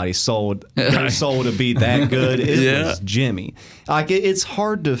anybody sold their soul to be that good, it was Jimmy. Like, it's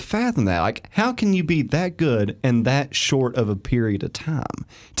hard to fathom that. Like, how can you be that good in that short of a period of time?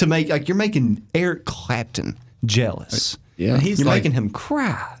 To make you're making Eric Clapton jealous. Yeah, you're making him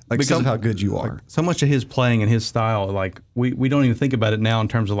cry because of how good you are. So much of his playing and his style, like we don't even think about it now in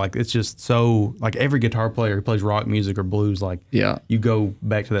terms of like it's just so like every guitar player who plays rock music or blues, like you go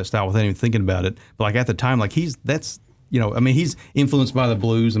back to that style without even thinking about it. But like at the time, like he's influenced by the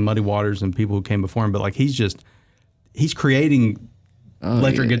blues and Muddy Waters and people who came before him. But like he's creating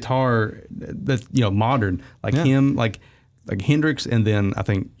electric guitar that's modern, like him, like Hendrix, and then I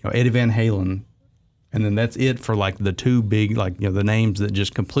think Eddie Van Halen. And then that's it for like the two big, the names that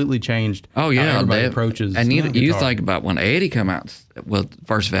just completely changed how everybody approaches. And you think about when Eddie come out with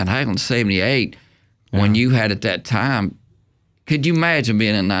first Van Halen, 78, when you had at that time, could you imagine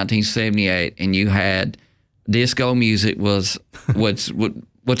being in 1978 and you had disco music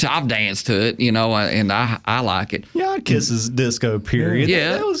which I've danced to it, and I like it. Yeah, Kiss's disco period.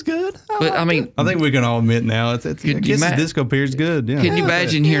 Yeah. That was good. I think we can all admit now Kiss's disco period's good. Yeah. Can you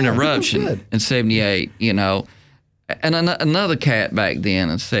imagine hearing Eruption in 78, And another cat back then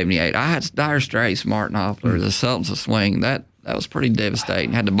in 78, I had Dire Straits, Martin Knopfler, The Sultans of Swing. That was pretty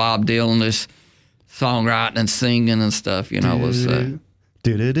devastating. Had the Bob Dylan, this songwriting and singing and stuff, was...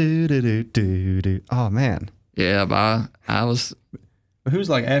 Oh, man. Yeah, but I was...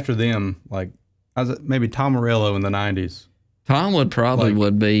 Who's like after them? Like, maybe Tom Morello in the 90s. Tom would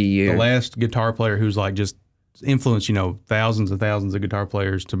be the last guitar player who's like just influenced, thousands and thousands of guitar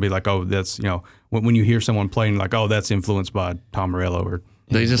players to be like, oh, that's, when you hear someone playing, like, oh, that's influenced by Tom Morello or.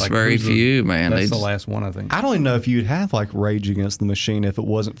 There's just very few, man. That's the last one, I think. I don't even know if you'd have like Rage Against the Machine if it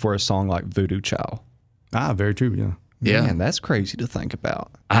wasn't for a song like Voodoo Child. Very true. Yeah. Yeah, man, that's crazy to think about.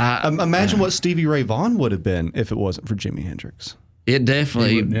 Imagine what Stevie Ray Vaughan would have been if it wasn't for Jimi Hendrix. It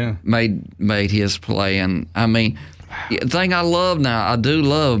definitely made his playing. I mean, the thing I do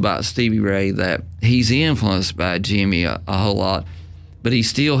love about Stevie Ray that he's influenced by Jimmy a whole lot, but he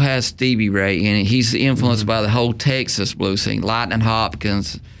still has Stevie Ray in it. He's influenced by the whole Texas blues scene, Lightning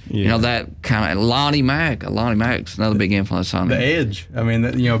Hopkins, that kind of Lonnie Mack. Lonnie Mack's another big influence on The him. Edge. I mean,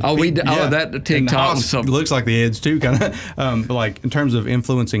 that that TikTok and stuff looks like the Edge too, kind of. But like in terms of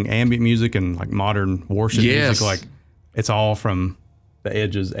influencing ambient music and like modern worship music, like. It's all from the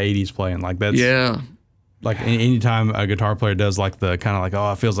Edge's 80s playing. Like that's like anytime a guitar player does like the kind of like,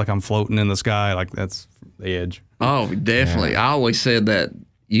 oh, it feels like I'm floating in the sky, like that's the Edge. Oh, definitely. I always said that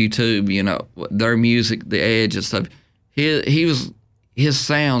YouTube, their music, the Edge and stuff, his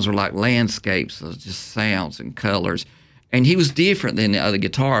sounds were like landscapes of just sounds and colors. And he was different than the other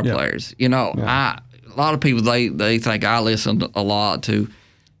guitar players. A lot of people, they think I listen a lot to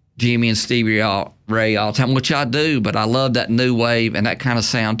Jimmy and Stevie Ray all the time, which I do, but I love that new wave and that kind of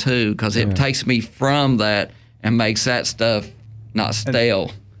sound too, because it takes me from that and makes that stuff not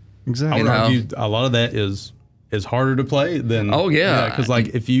stale. Exactly. I would argue a lot of that is harder to play than because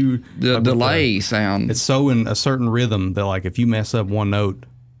like if you the delay sound, it's so in a certain rhythm that like if you mess up one note,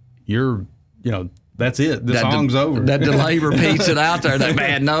 you're that's it. The song's over. That delay repeats it out there. That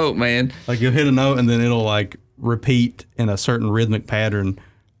bad note, man. Like you'll hit a note and then it'll like repeat in a certain rhythmic pattern.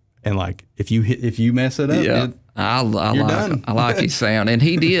 And like if you mess it up, I like his sound, and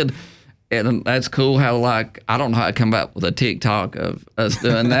he did, and that's cool. How like I don't know how I come up with a TikTok of us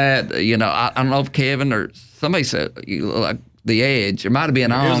doing that. I don't know if Kevin or somebody said you look like the Edge. It might have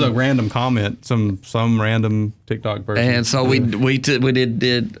been on. It was a random comment, some random TikTok person. And so we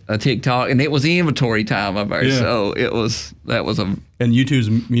did a TikTok, and it was inventory time of ours. So that was a. And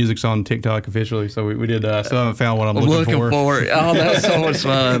YouTube's music's on TikTok officially, so we did. Still haven't found what I'm looking for. Oh, that was so much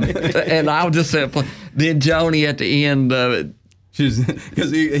fun. And I was just then Joni at the end of it.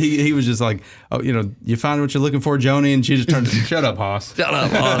 Because he was just like, oh, you find what you're looking for, Joni, and she just turned to shut up, Hoss. Shut up,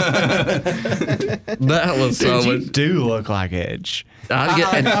 Hoss. That was so much. You do look like Edge.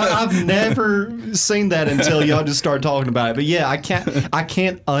 I've never seen that until y'all just started talking about it. But yeah, I can't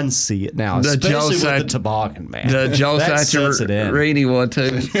unsee it now, especially with the toboggan, man. The Joe Saccharini one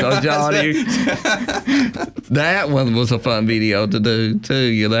too. So Johnny, that one was a fun video to do too.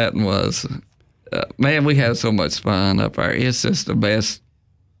 Yeah, that one was. Man, we had so much fun up there. It's just the best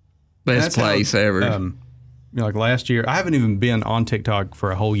Best place ever. Like last year, I haven't even been on TikTok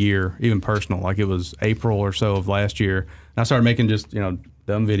for a whole year, even personal. Like it was April or so of last year. And I started making just,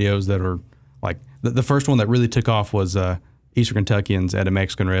 dumb videos that are like, the first one that really took off was Eastern Kentuckians at a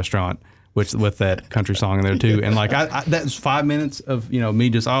Mexican restaurant, which with that country song in there too. And like, that's 5 minutes of, me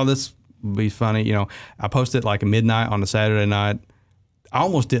just, this would be funny. I posted like at midnight on a Saturday night. I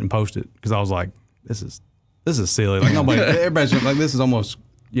almost didn't post it because I was like, this is silly. Like everybody's like, this is almost,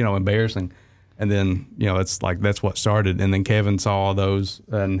 embarrassing. And then, it's like, that's what started. And then Kevin saw all those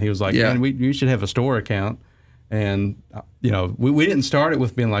and he was like, man, you should have a store account. And, we didn't start it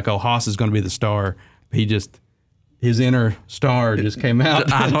with being like, oh, Haas is going to be the star. His inner star just came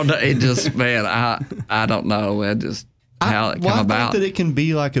out. I don't know. It just, man, I don't know. How it came about. I think that it can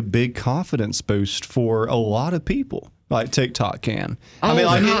be like a big confidence boost for a lot of people. Like TikTok can. Oh,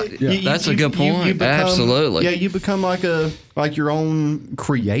 I mean, that's a good point. You become, absolutely. Yeah, you become like your own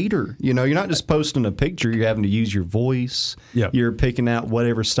creator. You're not just posting a picture. You're having to use your voice. Yep. You're picking out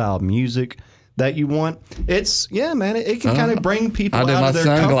whatever style of music that you want. It can kind of bring people out of their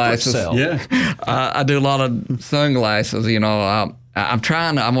sunglasses. comfort zone. Yeah, I do a lot of sunglasses. I'm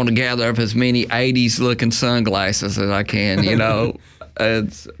want to gather up as many '80s looking sunglasses as I can.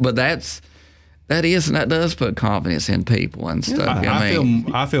 But that does put confidence in people and stuff.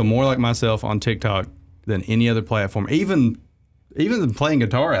 I feel more like myself on TikTok than any other platform. Even playing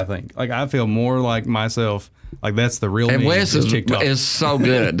guitar, I think. Like I feel more like myself. Like that's the real. And me. Wes is so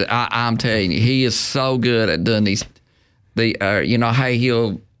good. I'm telling you, he is so good at doing these.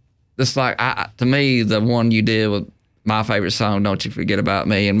 He'll. It's like to me, the one you did with my favorite song, "Don't You Forget About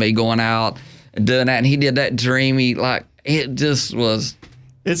Me," and me going out and doing that, and he did that dreamy. Like it just was.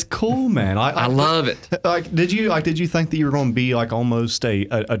 It's cool, man. I love it. Did you think that you were going to be like almost a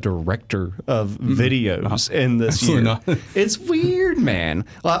director of videos in this year? Not. It's weird, man.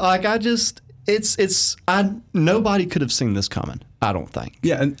 Nobody could have seen this coming. I don't think.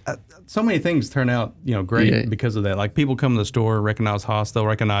 Yeah, and so many things turn out, great because of that. Like people come to the store, recognize Haas, they'll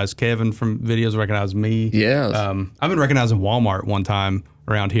recognize Kevin from videos, recognize me. Yeah. I've been recognizing Walmart one time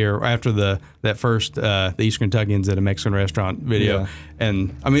around here after that first the Eastern Kentuckians at a Mexican restaurant video,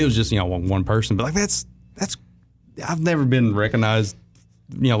 and I mean it was just one person, but like that's I've never been recognized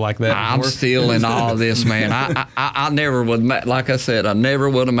like that. I'm before. still in all of this, man. I never would, like I said, I never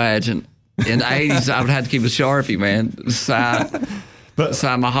would imagine in the '80s I would have to keep a Sharpie, man,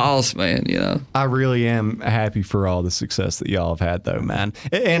 beside my house, man. I really am happy for all the success that y'all have had, though, man.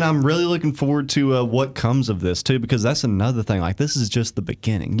 And I'm really looking forward to what comes of this, too, because that's another thing. Like, this is just the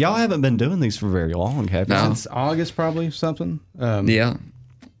beginning. Y'all haven't been doing these for very long, have you? No. Since August, probably, something. Yeah,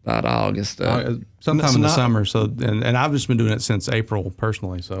 about August. Sometime in the summer. So, and I've just been doing it since April,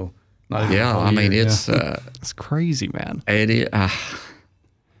 personally, so. It's crazy, man. It is.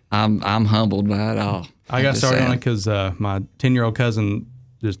 I'm humbled by it all. I got started on it because my 10-year-old cousin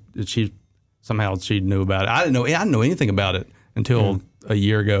she knew about it. I didn't know anything about it until a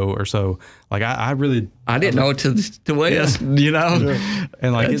year ago or so. Like I didn't know it to Wes,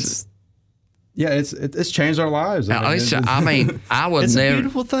 and like it's changed our lives. I would it's never. A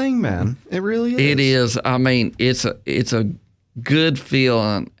beautiful thing, man. It really is. It is. I mean, it's a good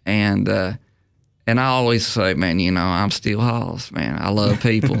feeling, and I always say, man, I'm still Haas, man. I love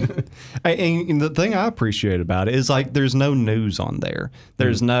people. And the thing I appreciate about it is like there's no news on there.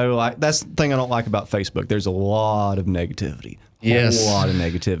 There's no that's the thing I don't like about Facebook. There's a lot of negativity. Yes. A lot of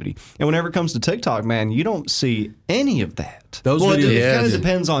negativity. And whenever it comes to TikTok, man, you don't see any of that. Those videos, it kind of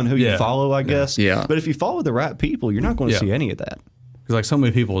depends on who you follow, I guess. Yeah. But if you follow the right people, you're not going to see any of that. Because like so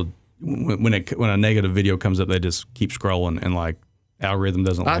many people, when a negative video comes up, they just keep scrolling and like algorithm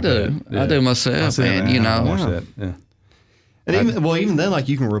doesn't like that. I do myself, man. I watch that. Yeah. And even then, like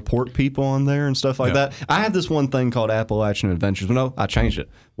you can report people on there and stuff like that. I have this one thing called Appalachian Adventures. No, I changed it.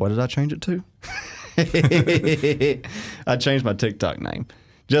 What did I change it to? I changed my TikTok name.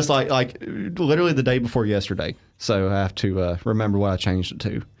 Just like literally the day before yesterday. So I have to remember what I changed it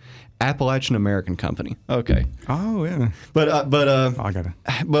to. Appalachian American Company. Okay. Oh yeah. But I gotta.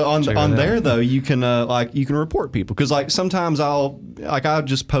 But on there though, you can you can report people because like sometimes I'll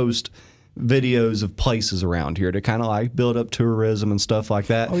just post videos of places around here to kind of like build up tourism and stuff like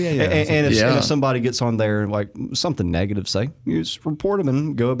that. Oh yeah. And if somebody gets on there like something negative, say you just report them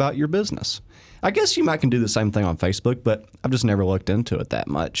and go about your business. I guess you might can do the same thing on Facebook, but I've just never looked into it that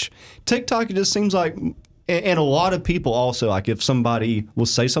much. TikTok, it just seems like. And a lot of people also, like if somebody will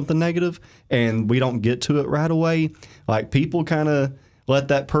say something negative and we don't get to it right away, like people kind of let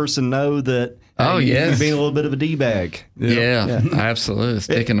that person know that you're being a little bit of a D-bag. Yeah, absolutely.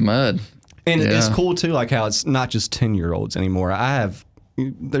 Stick in the mud. And it's cool too, like how it's not just 10-year-olds anymore. I have,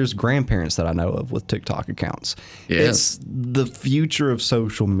 there's grandparents that I know of with TikTok accounts. Yes. It's the future of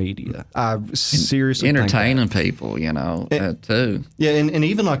social media. I seriously Entertaining think that. people, too. Yeah, and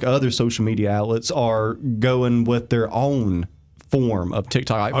even like other social media outlets are going with their own form of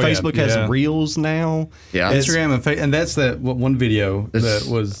TikTok. Like Facebook has Reels now. Yeah. Instagram and that's that one video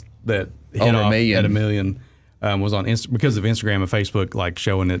that hit over off a million. at 1 million was on because of Instagram and Facebook, like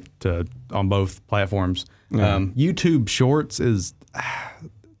showing it on both platforms. YouTube Shorts is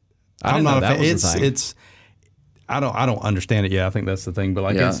I'm not a fan. It's I don't understand it yet. I think that's the thing. But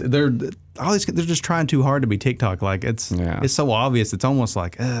like they're just trying too hard to be TikTok. Like it's so obvious. It's almost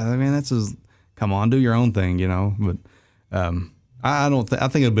like I mean that's just come on, do your own thing, But I don't. I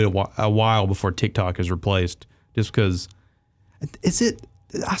think it'll be a while before TikTok is replaced. Just because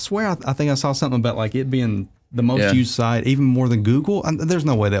I swear I think I saw something about like it being the most used site, even more than Google. There's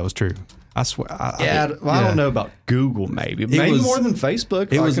no way that was true. I swear. I don't know about Google. Maybe more than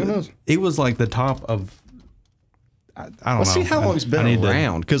Facebook. It was like the top of. I don't know. See how long it's been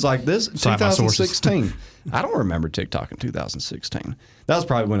around, because like this 2016. I don't remember TikTok in 2016. That was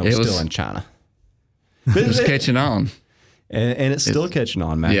probably when it was still in China. It was catching on. And it's still catching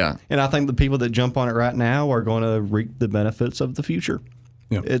on, man. Yeah. And I think the people that jump on it right now are going to reap the benefits of the future.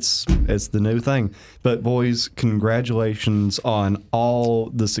 Yep. It's the new thing. But boys, congratulations on all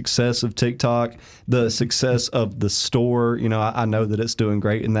the success of TikTok, the success of the store. I know that it's doing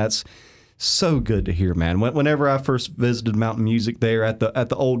great, and that's so good to hear, man. Whenever I first visited Mountain Music there at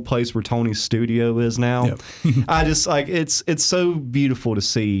the old place where Tony's studio is now, I just like it's so beautiful to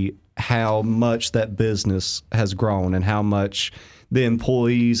see how much that business has grown and how much the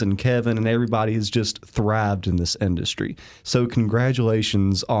employees and Kevin and everybody has just thrived in this industry. So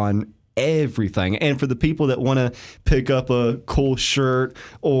congratulations on everything. And for the people that want to pick up a cool shirt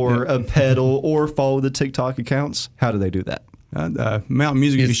or a pedal or follow the TikTok accounts, how do they do that?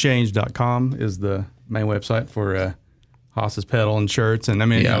 MountainMusicExchange.com is the main website for Haas's pedal and shirts. And I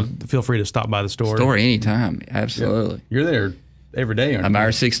mean, feel free to stop by the store. Store anytime. Absolutely. Yeah. You're there every day, aren't you? I'm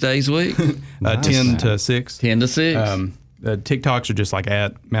there 6 days a week. 10 to 6. 10 to 6. TikToks are just like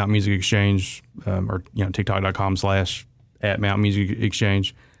at Mountain Music Exchange or TikTok.com/ at Mountain Music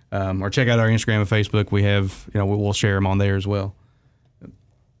Exchange. Or check out our Instagram and Facebook. We have, we'll share them on there as well.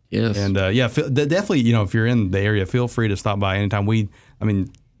 Yes. And definitely, if you're in the area, feel free to stop by anytime.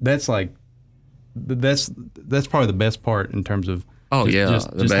 That's probably the best part in terms of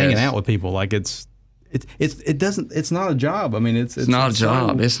just hanging out with people. Like it's not a job. I mean, it's not a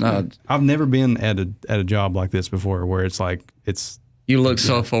job. It's not. I've never been at a job like this before, where it's like you look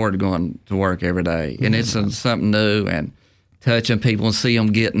so forward to going to work every day, and it's something new and touching people and see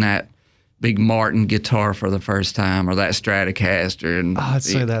them getting that big Martin guitar for the first time or that Stratocaster. And I'd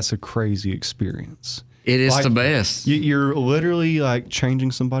say that's a crazy experience. It is the best. You're literally like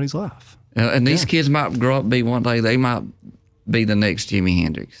changing somebody's life. And these kids might grow up be one day. They might be the next Jimi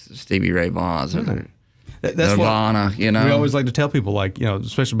Hendrix, Stevie Ray Vaughan, or that's Nirvana. We always like to tell people, like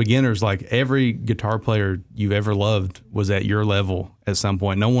especially beginners, like every guitar player you've ever loved was at your level at some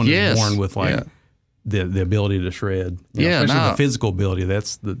point. No one is born with the ability to shred. Especially the physical ability.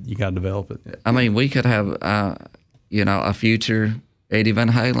 You got to develop it. I mean, we could have a future Eddie Van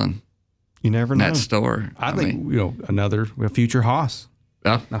Halen. You never know. That store. I think a future Haas.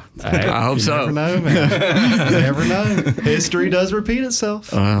 I hope so. You never know, man. You never know. History does repeat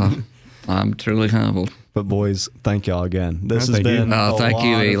itself. I'm truly humbled. But boys, thank y'all again. This has been a thank lot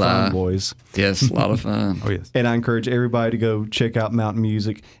you, of Eli. fun, boys. Yes, a lot of fun. Oh yes. And I encourage everybody to go check out Mountain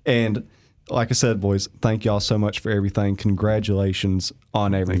Music. And like I said, boys, thank y'all so much for everything. Congratulations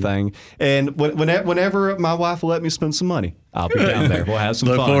on everything. And whenever my wife will let me spend some money, I'll be down there. We'll have some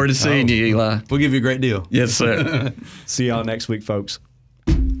fun. Look forward to seeing you, Eli. We'll give you a great deal. Yes, sir. See y'all next week, folks.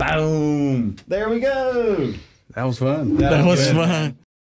 Boom. There we go. That was fun. That was fun.